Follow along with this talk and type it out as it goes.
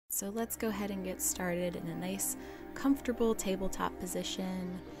So let's go ahead and get started in a nice, comfortable tabletop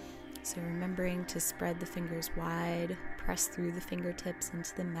position. So remembering to spread the fingers wide, press through the fingertips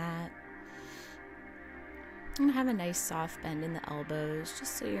into the mat. And have a nice soft bend in the elbows,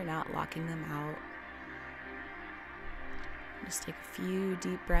 just so you're not locking them out. Just take a few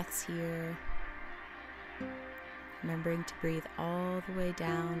deep breaths here. Remembering to breathe all the way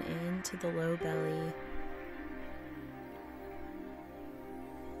down into the low belly.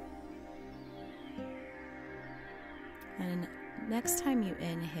 And next time you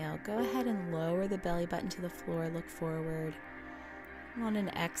inhale, go ahead and lower the belly button to the floor, look forward. On an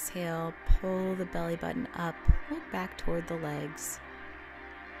exhale, pull the belly button up, look back toward the legs.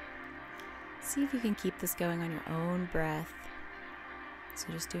 See if you can keep this going on your own breath. So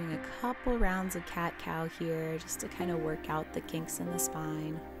just doing a couple rounds of cat-cow here, just to kind of work out the kinks in the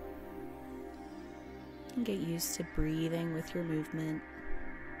spine. And get used to breathing with your movement.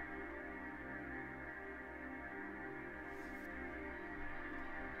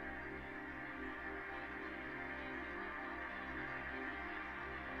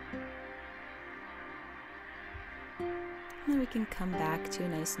 And then we can come back to a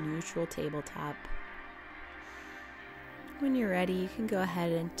nice neutral tabletop. When you're ready, you can go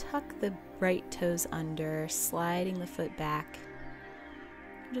ahead and tuck the right toes under, sliding the foot back.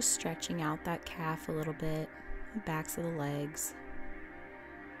 Just stretching out that calf a little bit, the backs of the legs.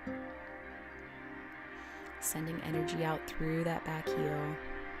 Sending energy out through that back heel.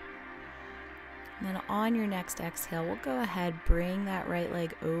 And then on your next exhale, we'll go ahead, bring that right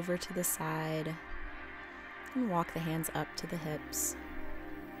leg over to the side and walk the hands up to the hips.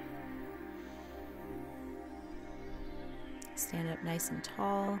 Stand up nice and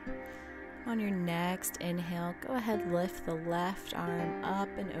tall. On your next inhale, go ahead, lift the left arm up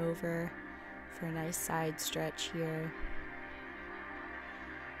and over for a nice side stretch here.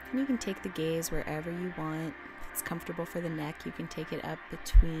 And you can take the gaze wherever you want. If it's comfortable for the neck, you can take it up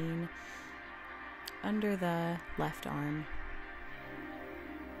between, under the left arm.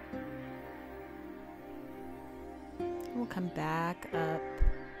 We'll come back up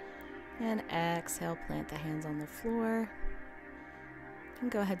and exhale, plant the hands on the floor. And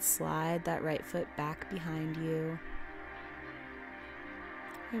go ahead, slide that right foot back behind you.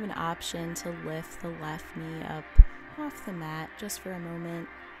 You have an option to lift the left knee up off the mat just for a moment.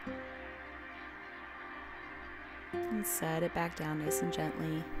 And set it back down nice and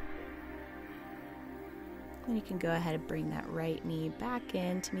gently. Then you can go ahead and bring that right knee back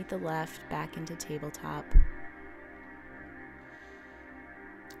in to meet the left, back into tabletop.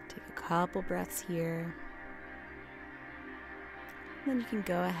 Take a couple breaths here. Then you can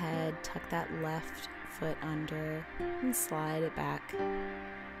go ahead, tuck that left foot under and slide it back.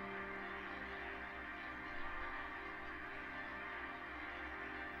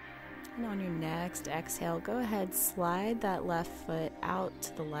 And on your next exhale, go ahead, slide that left foot out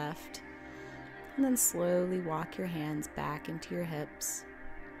to the left. And then slowly walk your hands back into your hips.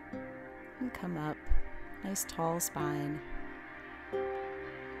 And come up, nice tall spine.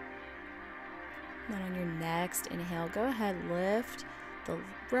 Then on your next inhale, go ahead, lift the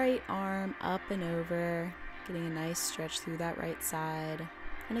right arm up and over, getting a nice stretch through that right side.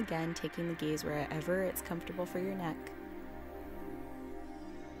 And again, taking the gaze wherever it's comfortable for your neck.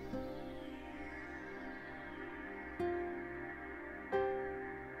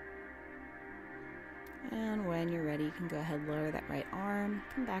 And when you're ready, you can go ahead, lower that right arm,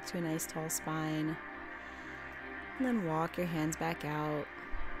 come back to a nice tall spine, and then walk your hands back out.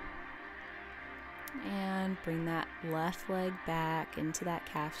 And bring that left leg back into that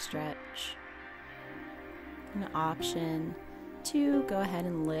calf stretch. An option to go ahead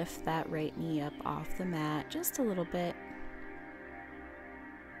and lift that right knee up off the mat just a little bit.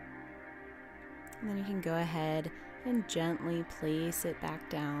 And then you can go ahead and gently place it back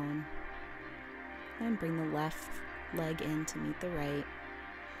down. And bring the left leg in to meet the right.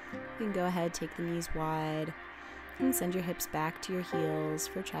 You can go ahead, take the knees wide, and send your hips back to your heels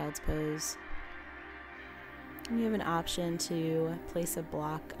for child's pose. And you have an option to place a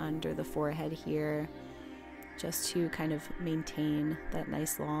block under the forehead here, just to kind of maintain that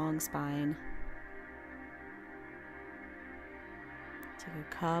nice long spine. Take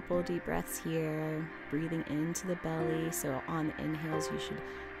a couple deep breaths here, breathing into the belly. So on the inhales, you should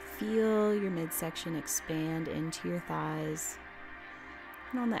feel your midsection expand into your thighs.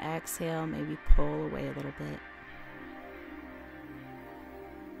 And on the exhale, maybe pull away a little bit.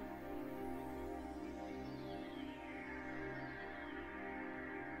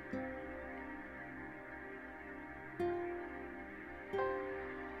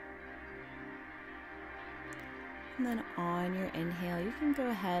 And then on your inhale, you can go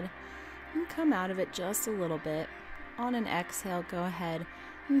ahead and come out of it just a little bit. On an exhale, go ahead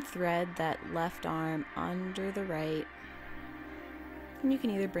and thread that left arm under the right. And you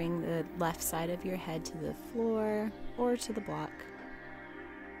can either bring the left side of your head to the floor or to the block.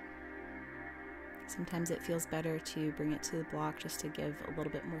 Sometimes it feels better to bring it to the block just to give a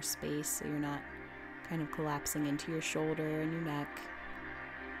little bit more space so you're not kind of collapsing into your shoulder and your neck.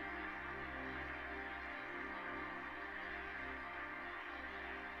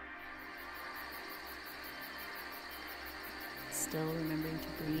 Still remembering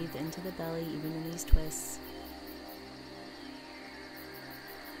to breathe into the belly even in these twists.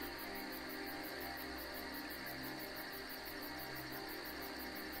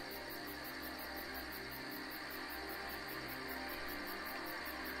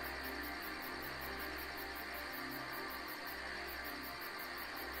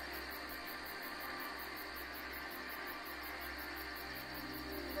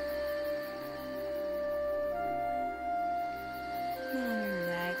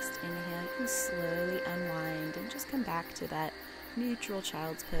 Inhale, you can slowly unwind and just come back to that neutral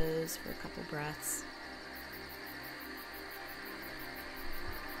child's pose for a couple breaths.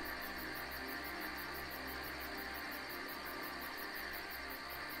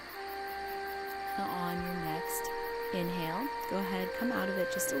 Now on your next inhale, go ahead, come out of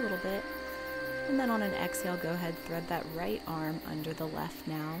it just a little bit. And then on an exhale, go ahead, thread that right arm under the left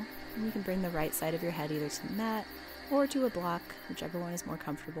now. And you can bring the right side of your head either to the mat or to a block, whichever one is more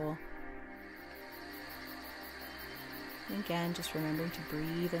comfortable. And again, just remembering to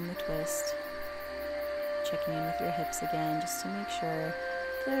breathe in the twist. Checking in with your hips again, just to make sure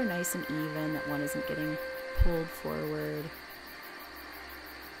they're nice and even, that one isn't getting pulled forward.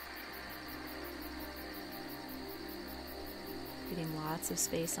 Getting lots of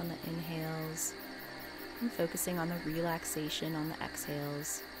space on the inhales and focusing on the relaxation on the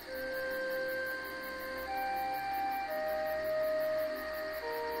exhales.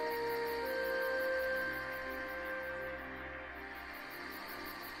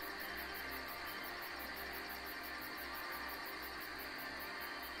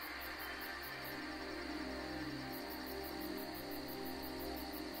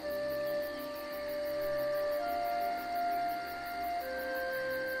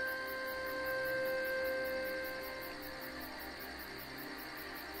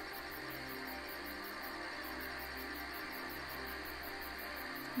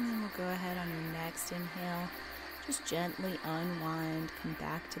 And then we'll go ahead on your next inhale, just gently unwind, come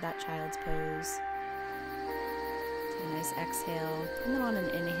back to that child's pose. Take a nice exhale, and then on an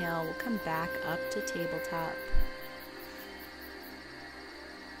inhale, we'll come back up to tabletop.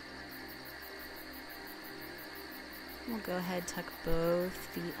 We'll go ahead, tuck both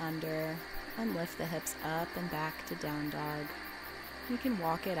feet under, and lift the hips up and back to down dog. You can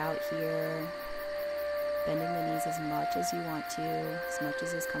walk it out here, bending the knees as much as you want to, as much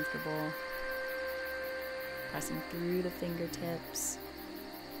as is comfortable. Pressing through the fingertips.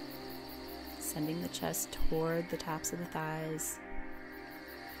 Sending the chest toward the tops of the thighs.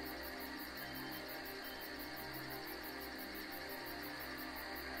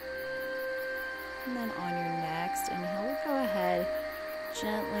 And then on your next inhale, we'll go ahead,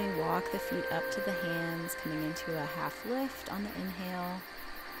 gently walk the feet up to the hands, coming into a half lift on the inhale.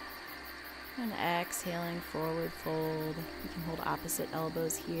 And exhaling, forward fold. You can hold opposite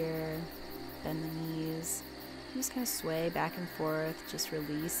elbows here, bend the knees. Just kind of sway back and forth, just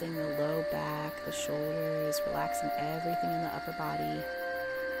releasing the low back, the shoulders, relaxing everything in the upper body.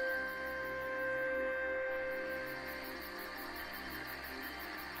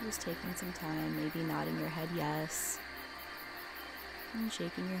 Just taking some time, maybe nodding your head yes, and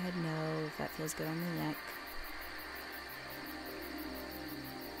shaking your head no if that feels good on the neck.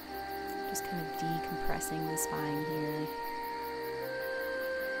 Just kind of decompressing the spine here.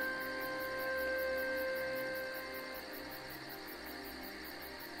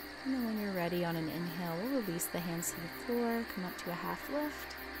 And then when you're ready on an inhale, we'll release the hands to the floor, come up to a half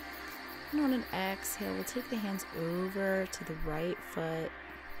lift. And on an exhale, we'll take the hands over to the right foot.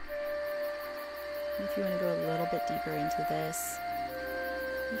 And if you want to go a little bit deeper into this,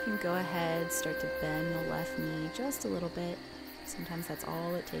 you can go ahead, start to bend the left knee just a little bit. Sometimes that's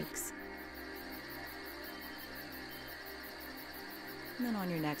all it takes. And then on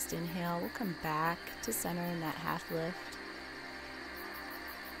your next inhale, we'll come back to center in that half lift.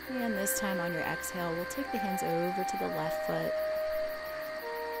 And this time on your exhale, we'll take the hands over to the left foot.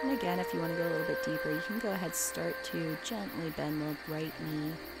 And again, if you want to go a little bit deeper, you can go ahead, start to gently bend the right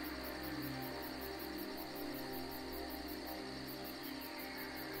knee.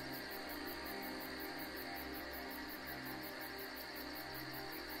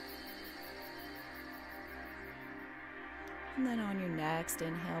 And then on your next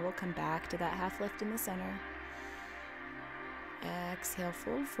inhale, we'll come back to that half lift in the center. Exhale,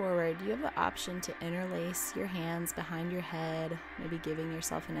 fold forward. You have the option to interlace your hands behind your head, maybe giving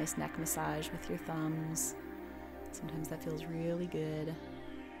yourself a nice neck massage with your thumbs. Sometimes that feels really good,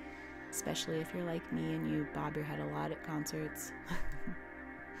 especially if you're like me and you bob your head a lot at concerts.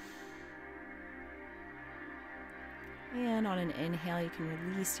 And on an inhale, you can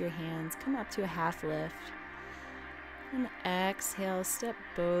release your hands, come up to a half lift. And exhale, step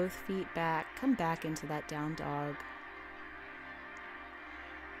both feet back, come back into that down dog.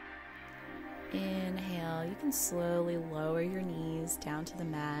 Inhale, you can slowly lower your knees down to the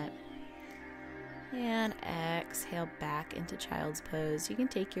mat. And exhale back into child's pose. You can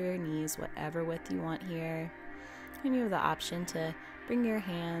take your knees whatever width you want here. And you have the option to bring your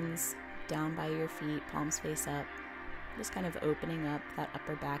hands down by your feet, palms face up. Just kind of opening up that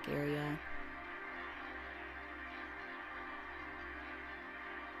upper back area.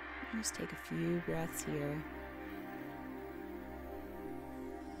 Just take a few breaths here.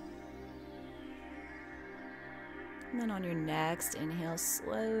 And then on your next inhale,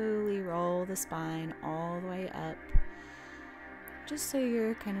 slowly roll the spine all the way up, just so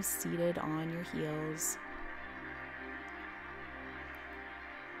you're kind of seated on your heels.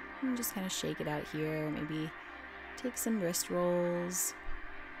 And just kind of shake it out here, maybe take some wrist rolls.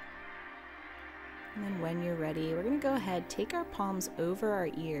 And then when you're ready, we're going to go ahead, take our palms over our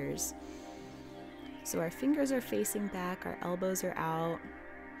ears. So our fingers are facing back, our elbows are out.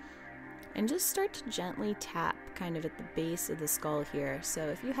 And just start to gently tap kind of at the base of the skull here. So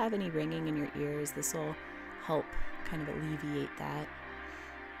if you have any ringing in your ears, this will help kind of alleviate that.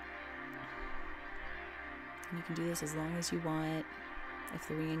 And you can do this as long as you want. If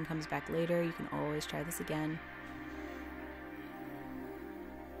the ringing comes back later, you can always try this again.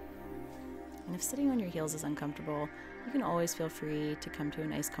 And if sitting on your heels is uncomfortable, you can always feel free to come to a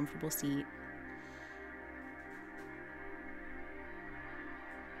nice comfortable seat.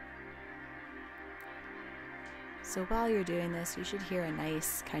 So while you're doing this, you should hear a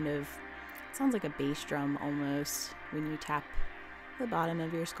nice kind of, it sounds like a bass drum almost, when you tap the bottom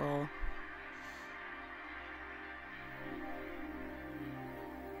of your skull.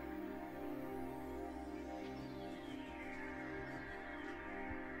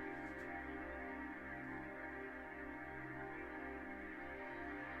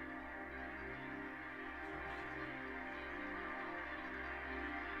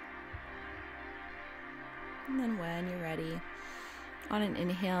 And then when you're ready, on an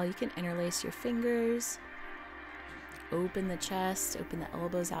inhale, you can interlace your fingers, open the chest, open the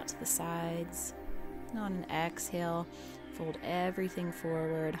elbows out to the sides. And on an exhale, fold everything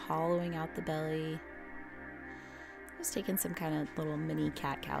forward, hollowing out the belly. Just taking some kind of little mini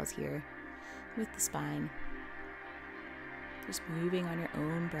cat-cows here with the spine. Just moving on your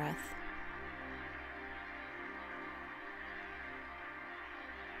own breath.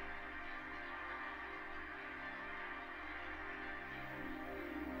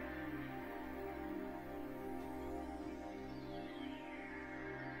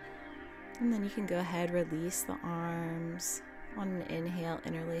 And then you can go ahead, release the arms. On an inhale,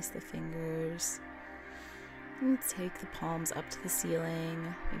 interlace the fingers. And take the palms up to the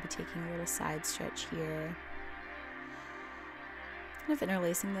ceiling, maybe taking a little side stretch here. And if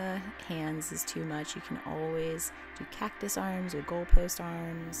interlacing the hands is too much, you can always do cactus arms or goalpost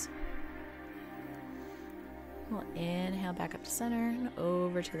arms. We'll inhale back up to center and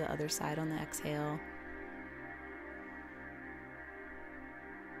over to the other side on the exhale.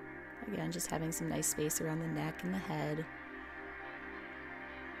 Again, just having some nice space around the neck and the head.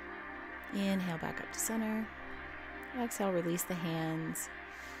 Inhale back up to center. Exhale, release the hands.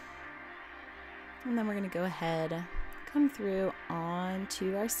 And then we're going to go ahead, come through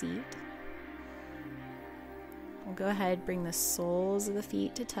onto our seat. We'll go ahead, bring the soles of the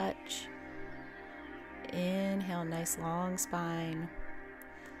feet to touch. Inhale, nice long spine.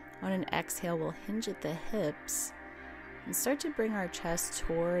 On an exhale, we'll hinge at the hips and start to bring our chest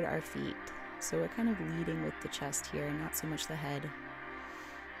toward our feet. So we're kind of leading with the chest here, not so much the head.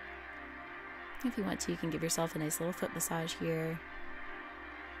 If you want to, you can give yourself a nice little foot massage here.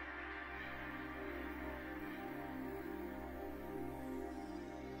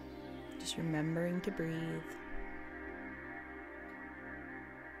 Just remembering to breathe.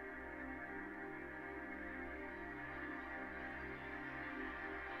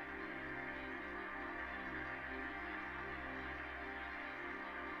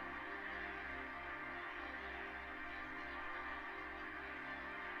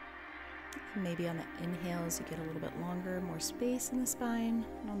 And maybe on the inhales, you get a little bit longer, more space in the spine.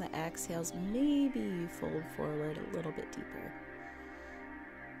 And on the exhales, maybe you fold forward a little bit deeper.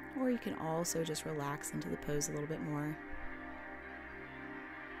 Or you can also just relax into the pose a little bit more.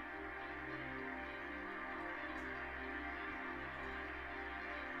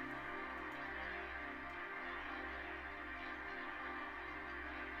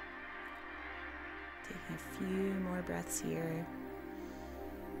 Taking a few more breaths here.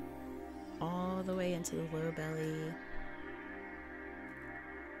 All the way into the low belly.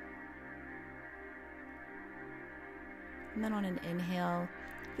 And then on an inhale,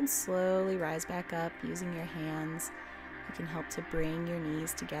 you can slowly rise back up using your hands. You can help to bring your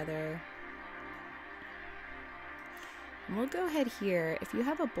knees together. And we'll go ahead here. If you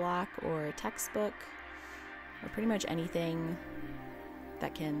have a block or a textbook or pretty much anything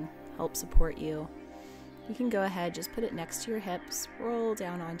that can help support you, you can go ahead, just put it next to your hips, roll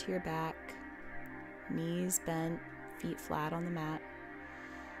down onto your back, knees bent, feet flat on the mat.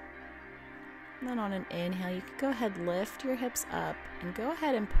 And then on an inhale, you can go ahead, lift your hips up and go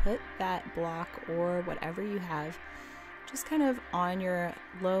ahead and put that block or whatever you have just kind of on your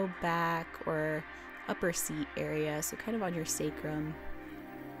low back or upper seat area, so kind of on your sacrum.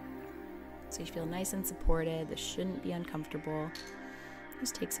 So you feel nice and supported. This shouldn't be uncomfortable.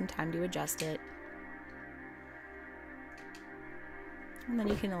 Just take some time to adjust it. And then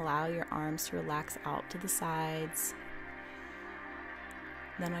you can allow your arms to relax out to the sides.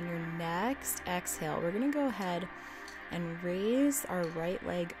 Then on your next exhale, we're going to go ahead and raise our right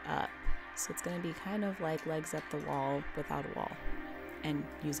leg up. So it's going to be kind of like legs up the wall without a wall and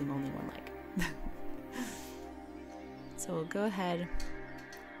using only one leg. So we'll go ahead,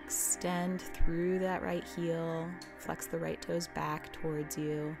 extend through that right heel, flex the right toes back towards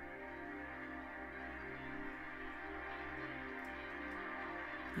you.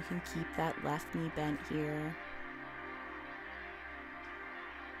 You can keep that left knee bent here.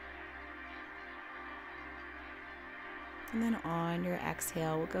 And then on your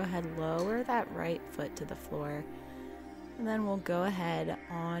exhale, we'll go ahead, lower that right foot to the floor. And then we'll go ahead,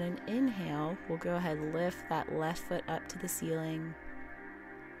 on an inhale, we'll go ahead, lift that left foot up to the ceiling.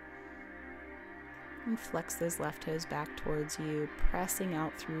 And flex those left toes back towards you, pressing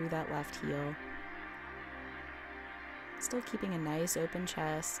out through that left heel. Still keeping a nice open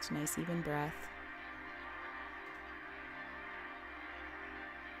chest, nice even breath.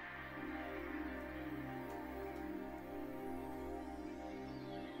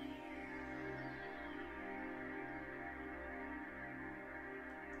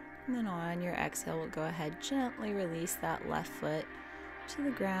 And then on your exhale, we'll go ahead, gently release that left foot to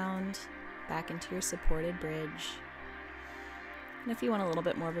the ground, back into your supported bridge. And if you want a little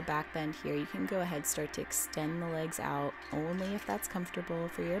bit more of a back bend here, you can go ahead, start to extend the legs out, only if that's comfortable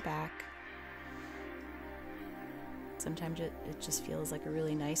for your back. Sometimes it just feels like a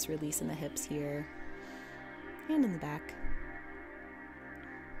really nice release in the hips here, and in the back,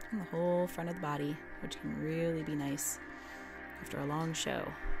 and the whole front of the body, which can really be nice after a long show.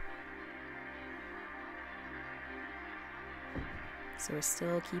 So we're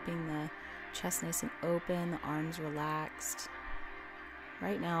still keeping the chest nice and open, the arms relaxed.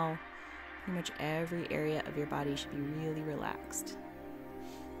 Right now, pretty much every area of your body should be really relaxed.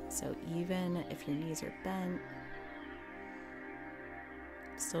 So even if your knees are bent,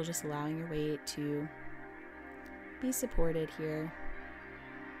 still just allowing your weight to be supported here.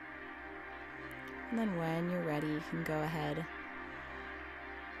 And then when you're ready, you can go ahead,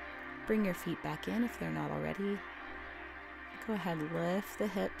 bring your feet back in if they're not already. Go ahead, lift the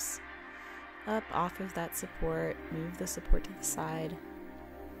hips up off of that support, move the support to the side.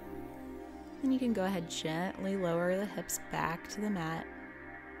 Then you can go ahead, gently lower the hips back to the mat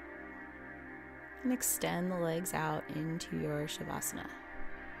and extend the legs out into your Shavasana.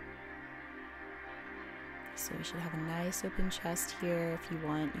 So you should have a nice open chest here. If you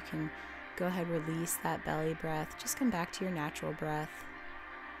want, you can go ahead, release that belly breath. Just come back to your natural breath.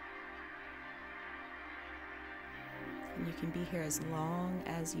 And you can be here as long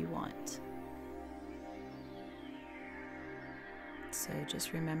as you want. So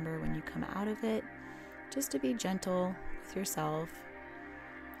just remember when you come out of it, just to be gentle with yourself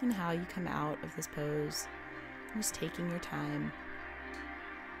and how you come out of this pose. Just taking your time.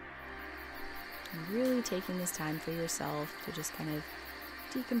 And really taking this time for yourself to just kind of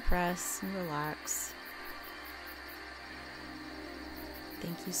decompress and relax.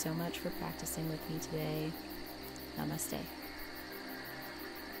 Thank you so much for practicing with me today. Namaste.